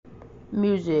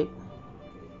Music.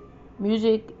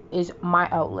 Music is my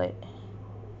outlet.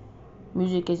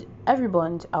 Music is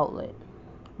everyone's outlet.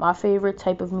 My favorite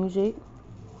type of music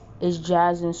is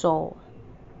jazz and soul.